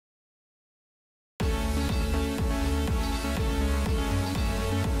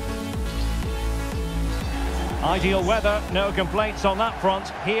Ideal weather, no complaints on that front,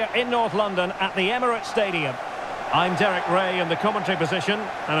 here in North London at the Emirates Stadium. I'm Derek Ray in the commentary position,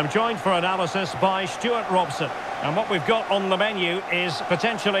 and I'm joined for analysis by Stuart Robson. And what we've got on the menu is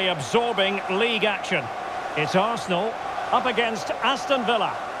potentially absorbing league action. It's Arsenal up against Aston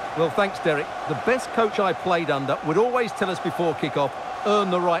Villa. Well, thanks, Derek. The best coach I played under would always tell us before kick-off,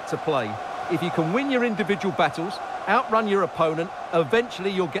 earn the right to play. If you can win your individual battles, outrun your opponent,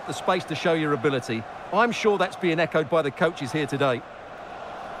 eventually you'll get the space to show your ability. I'm sure that's being echoed by the coaches here today.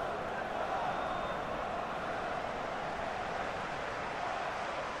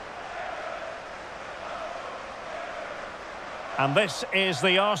 And this is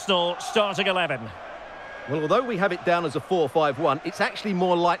the Arsenal starting 11. Well, although we have it down as a 4-5-1, it's actually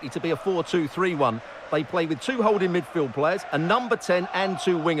more likely to be a 4-2-3-1. They play with two holding midfield players, a number 10 and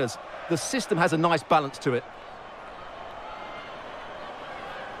two wingers. The system has a nice balance to it.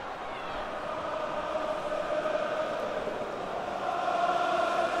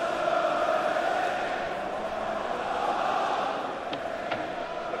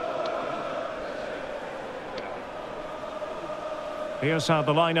 Here's how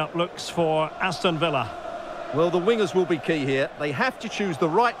the lineup looks for Aston Villa. Well, the wingers will be key here. They have to choose the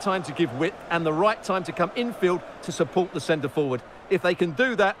right time to give width and the right time to come infield to support the centre-forward. If they can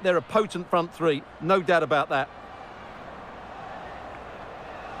do that, they're a potent front three. No doubt about that.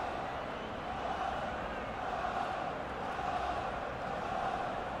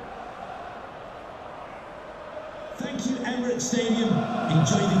 Thank you, Emirates Stadium.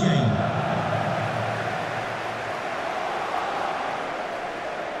 Enjoy the game.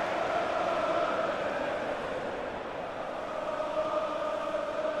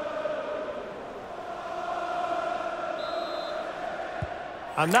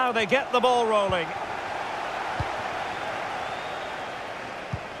 And now they get the ball rolling.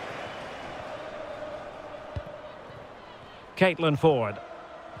 Caitlin Ford.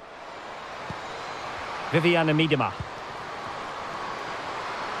 Viviana Miedema.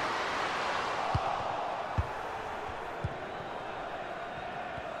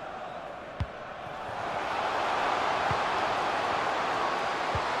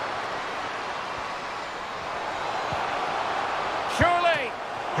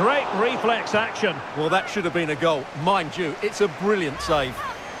 Great reflex action. Well, that should have been a goal. Mind you, it's a brilliant save.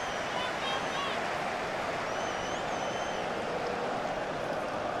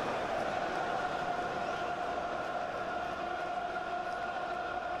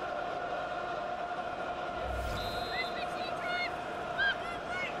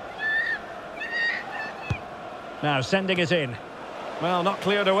 Now sending it in. Well, not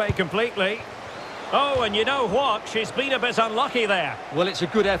cleared away completely. Oh, and you know what? She's been a bit unlucky there. Well, it's a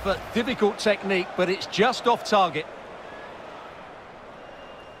good effort, difficult technique, but it's just off target.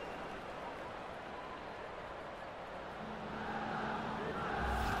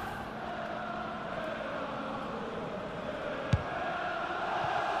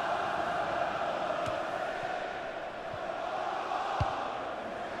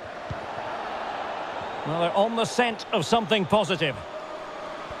 Well, they're on the scent of something positive.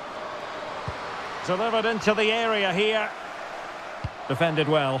 Delivered into the area here. Defended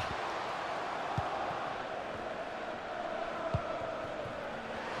well.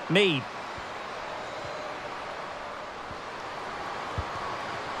 Mead.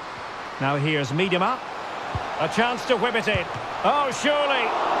 Now here's Miedema. A chance to whip it in. Oh,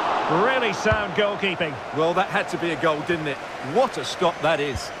 surely. Really sound goalkeeping. Well, that had to be a goal, didn't it? What a stop that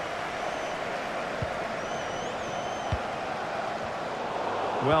is.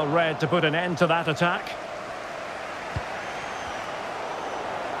 Well read to put an end to that attack.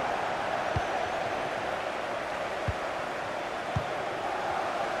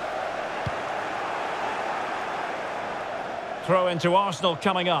 Throw into Arsenal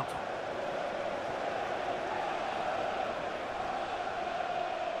coming up.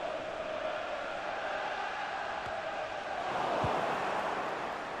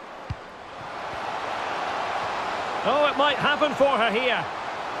 Oh, it might happen for her here.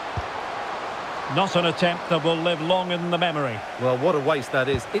 Not an attempt that will live long in the memory. Well, what a waste that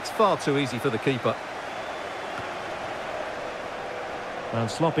is. It's far too easy for the keeper.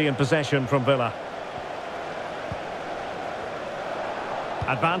 And sloppy in possession from Villa.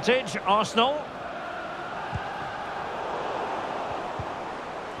 Advantage, Arsenal.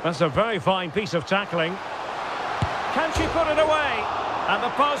 That's a very fine piece of tackling. Can she put it away? And the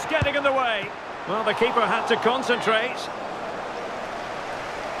post getting in the way. Well, the keeper had to concentrate.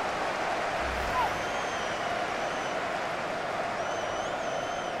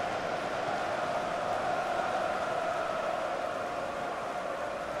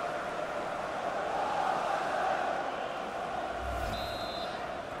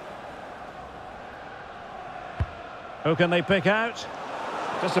 Who can they pick out?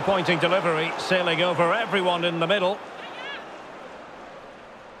 Disappointing delivery, sailing over everyone in the middle.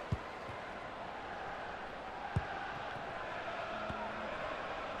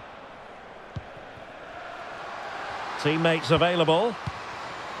 Teammates available.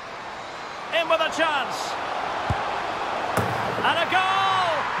 In with a chance. And a goal!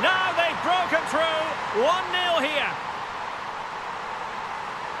 Now they've broken through. 1-0 here.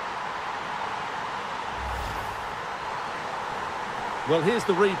 Well, here's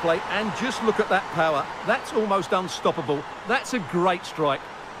the replay, and just look at that power. That's almost unstoppable. That's a great strike.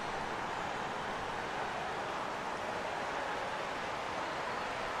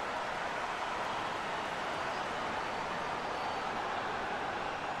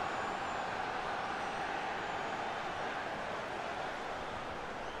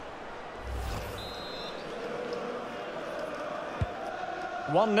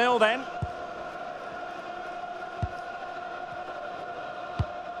 One 0 then.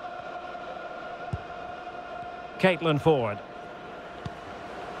 Caitlin forward.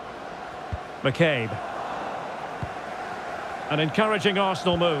 McCabe. An encouraging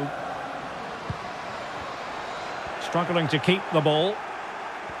Arsenal move. Struggling to keep the ball.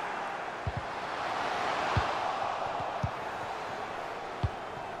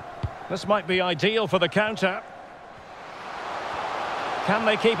 This might be ideal for the counter. Can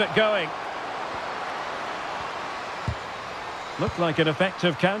they keep it going? Looked like an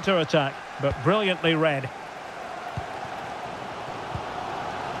effective counter-attack, but brilliantly read.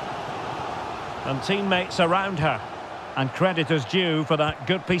 And teammates around her. And credit is due for that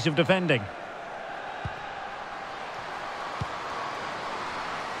good piece of defending.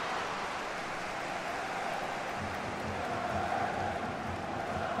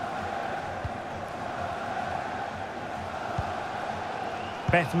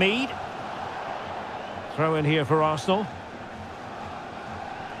 Beth Mead. Throw in here for Arsenal.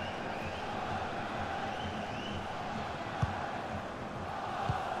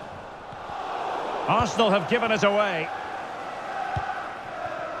 Arsenal have given it away.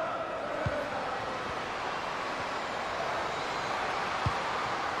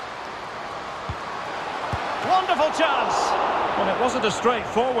 Wonderful chance. Well, it wasn't a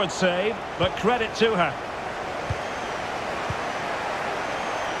straightforward save, but credit to her.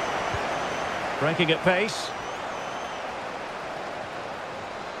 Breaking at pace.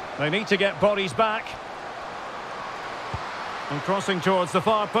 They need to get bodies back. And crossing towards the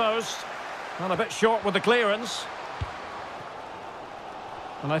far post. Well, a bit short with the clearance.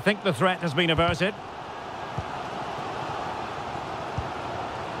 And I think the threat has been averted.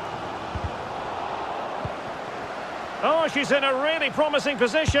 Oh, she's in a really promising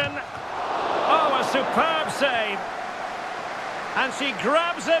position. Oh, a superb save. And she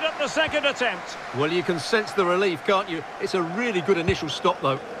grabs it at the second attempt. Well, you can sense the relief, can't you? It's a really good initial stop,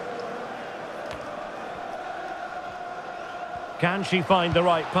 though. Can she find the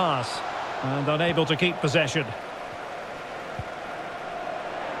right pass? And unable to keep possession.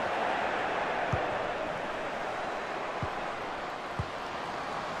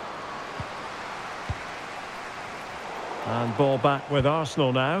 And ball back with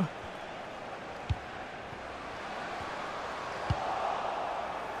Arsenal now.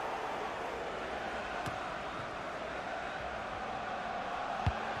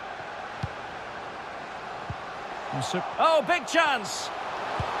 Oh, big chance!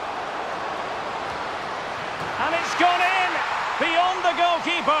 And it's gone in! Beyond the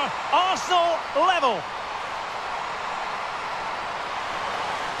goalkeeper, Arsenal level.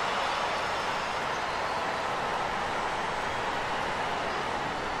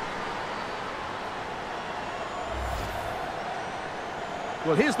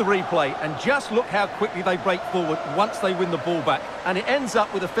 Well, here's the replay, and just look how quickly they break forward once they win the ball back. And it ends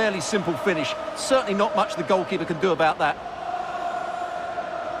up with a fairly simple finish. Certainly not much the goalkeeper can do about that.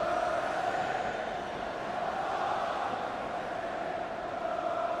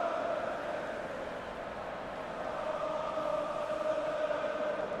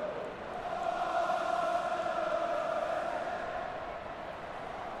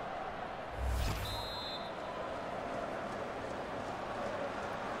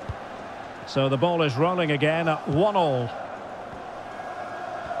 So the ball is rolling again at 1-1.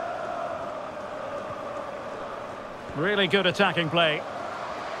 Really good attacking play.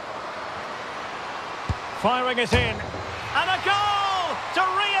 Firing it in. And a goal to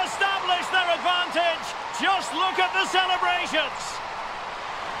re-establish their advantage. Just look at the celebrations.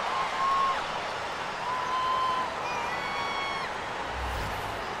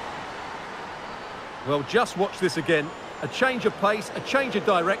 Well, just watch this again. A change of pace, a change of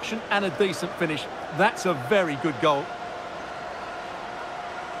direction, and a decent finish. That's a very good goal.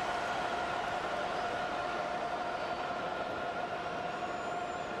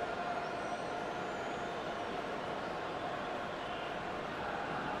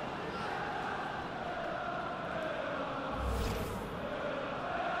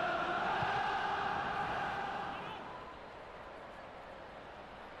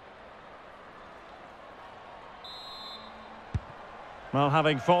 Well,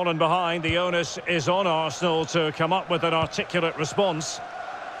 having fallen behind, the onus is on Arsenal to come up with an articulate response.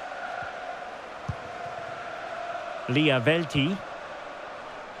 Liavelti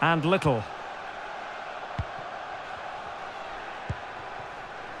and Little.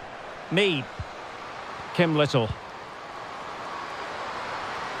 Mead. Kim Little.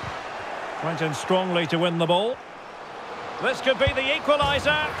 Went in strongly to win the ball. This could be the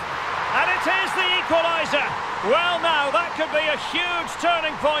equaliser. And it is the equaliser. Well, now, that could be a huge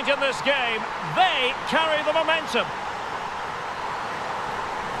turning point in this game. They carry the momentum.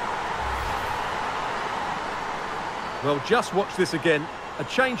 Well, just watch this again. A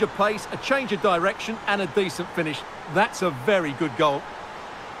change of pace, a change of direction, and a decent finish. That's a very good goal.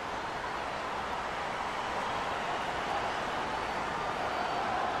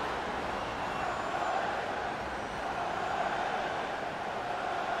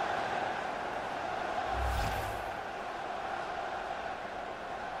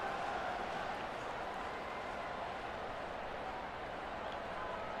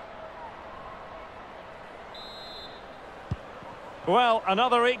 Well,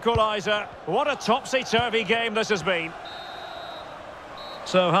 another equaliser. What a topsy-turvy game this has been.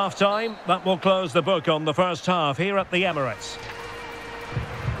 So, half-time, that will close the book on the first half here at the Emirates.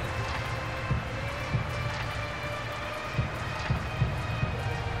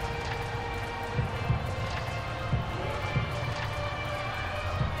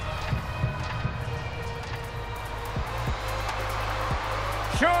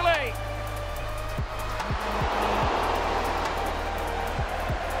 Surely!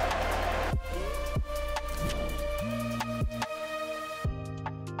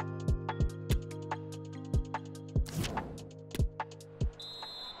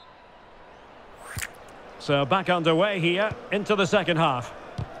 So back underway here into the second half.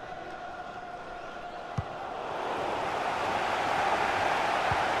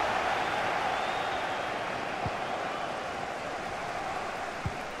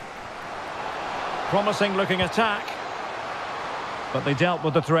 Promising looking attack, but they dealt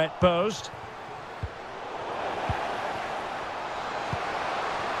with the threat posed.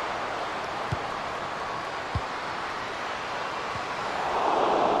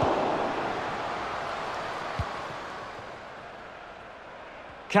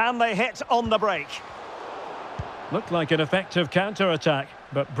 Can they hit on the break? Looked like an effective counter-attack,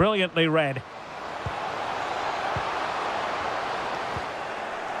 but brilliantly read.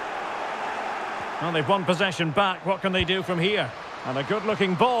 Well, they've won possession back. What can they do from here? And a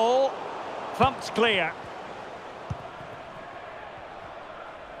good-looking ball. Thumped clear.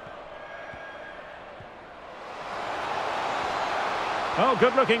 Oh,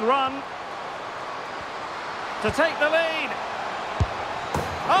 good-looking run. To take the lead.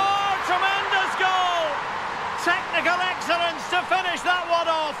 Oh, tremendous goal! Technical excellence to finish that one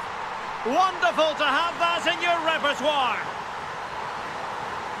off. Wonderful to have that in your repertoire.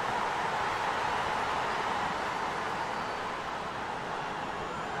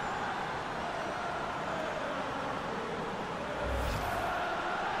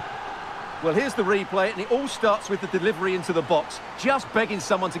 Well, here's the replay, and it all starts with the delivery into the box. Just begging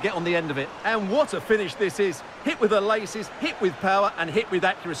someone to get on the end of it. And what a finish this is. Hit with the laces, hit with power, and hit with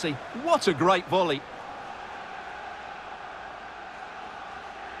accuracy. What a great volley.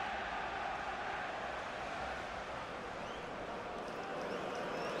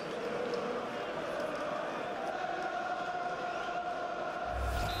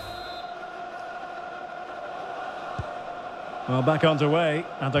 Well, back underway,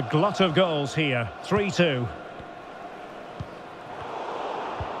 and a glut of goals here. 3-2.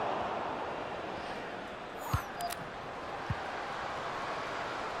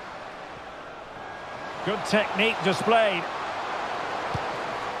 Good technique displayed.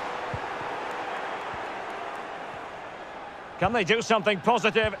 Can they do something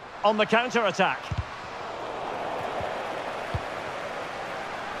positive on the counter-attack?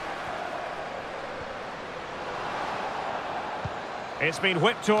 It's been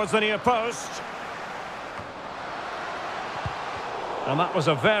whipped towards the near post. And that was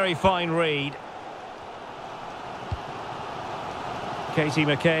a very fine read. Katie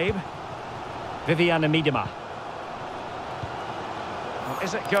McCabe. Viviana Miedema.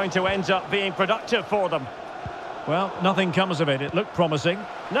 Is it going to end up being productive for them? Well, nothing comes of it. It looked promising.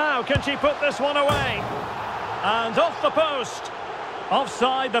 Now, can she put this one away? And off the post.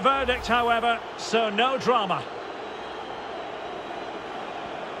 Offside the verdict, however, so no drama.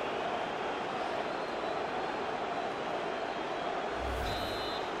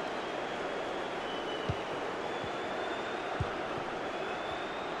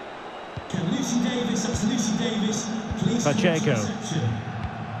 Can Lucy Davis, that's Lucy Davis, please come to Pacheco. reception.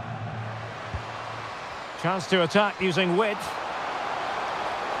 Chance to attack using width.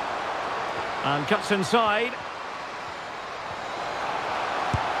 And cuts inside.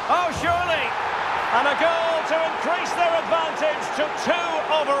 Oh, surely! And a goal to increase their advantage to 2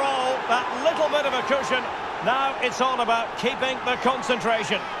 overall. That little bit of a cushion. Now it's all about keeping the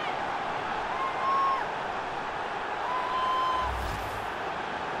concentration.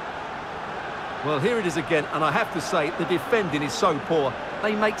 Well, here it is again, and I have to say, the defending is so poor.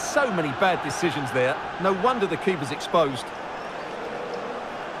 They make so many bad decisions there. No wonder the keeper's exposed.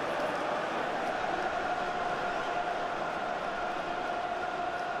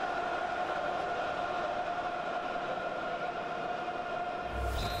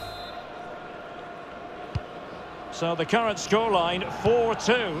 So the current scoreline,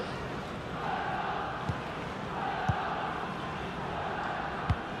 4-2.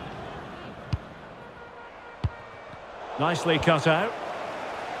 Nicely cut out.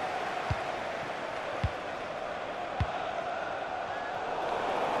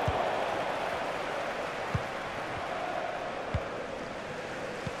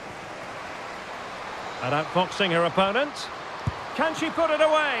 And outfoxing her opponent. Can she put it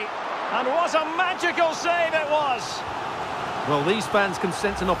away? And what a magical save it was! Well, these fans can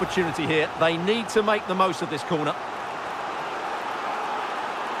sense an opportunity here. They need to make the most of this corner.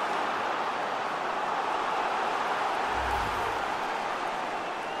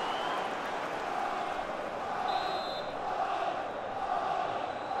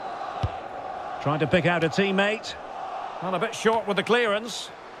 Trying to pick out a teammate. Well, a bit short with the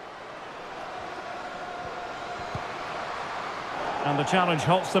clearance. And the challenge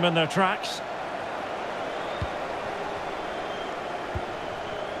halts them in their tracks.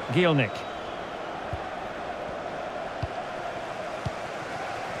 Gielnik.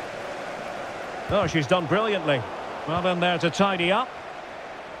 Oh, she's done brilliantly. Well in there to tidy up.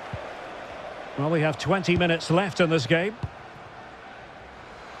 Well, we have 20 minutes left in this game.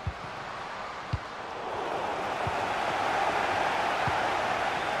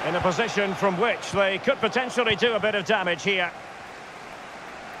 In a position from which they could potentially do a bit of damage here.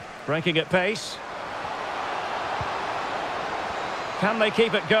 Breaking at pace. Can they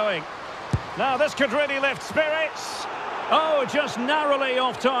keep it going? Now this could really lift spirits. Oh, just narrowly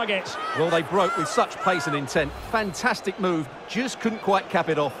off target. Well, they broke with such pace and intent. Fantastic move, just couldn't quite cap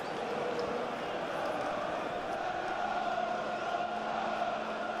it off.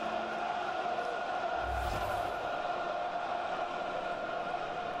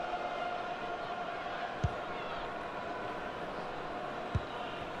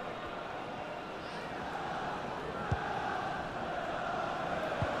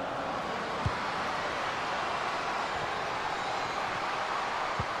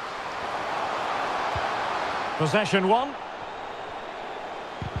 Possession one.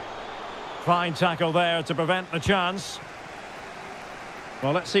 Fine tackle there to prevent the chance.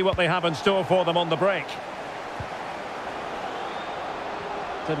 Well, let's see what they have in store for them on the break.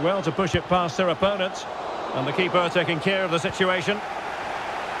 Did well to push it past their opponent. And the keeper taking care of the situation.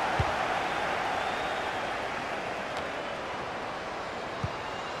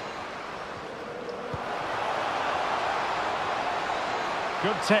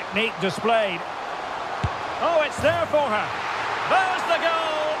 Good technique displayed. Oh, it's there for her. There's the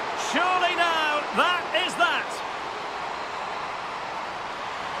goal. Surely now, that is that.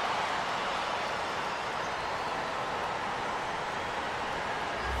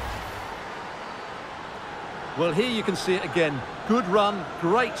 Well, here you can see it again. Good run,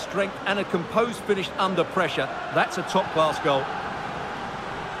 great strength, and a composed finish under pressure. That's a top-class goal.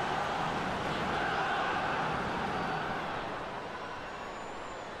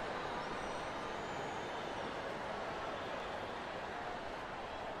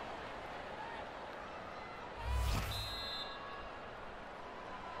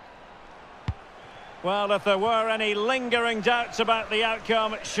 Well, if there were any lingering doubts about the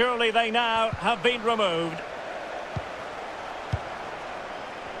outcome, surely they now have been removed.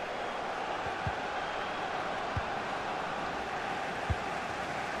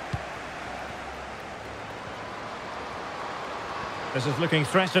 This is looking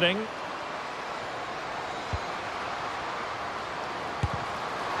threatening.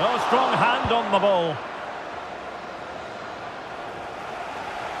 Oh, strong hand on the ball.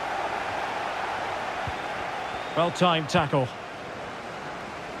 Well-timed tackle.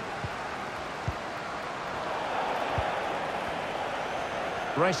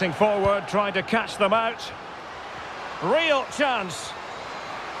 Racing forward, trying to catch them out. Real chance.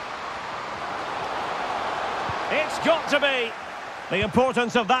 It's got to be. The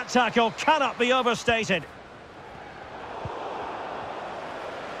importance of that tackle cannot be overstated.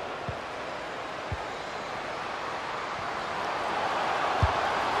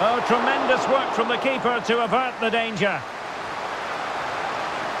 Oh, tremendous work from the keeper to avert the danger.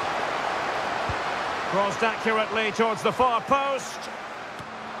 Crossed accurately towards the far post.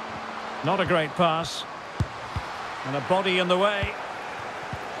 Not a great pass. And a body in the way.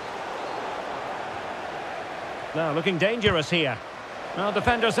 Now looking dangerous here. Well,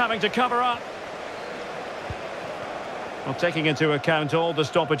 defenders having to cover up. Well, taking into account all the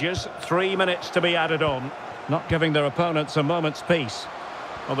stoppages, 3 minutes to be added on. Not giving their opponents a moment's peace.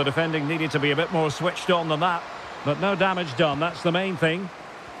 Well, the defending needed to be a bit more switched on than that. But no damage done, that's the main thing.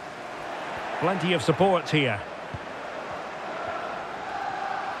 Plenty of support here.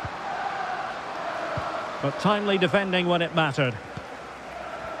 But timely defending when it mattered.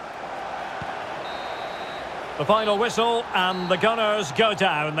 The final whistle and the Gunners go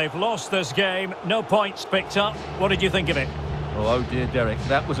down. They've lost this game. No points picked up. What did you think of it? Oh dear, Derek,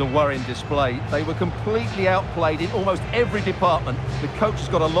 that was a worrying display. They were completely outplayed in almost every department. The coach has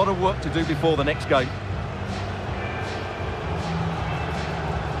got a lot of work to do before the next game.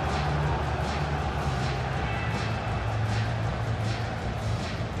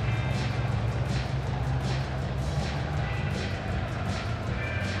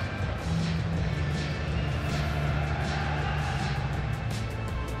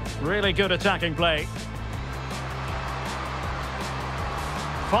 Really good attacking play.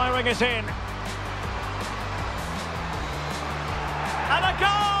 Firing it in.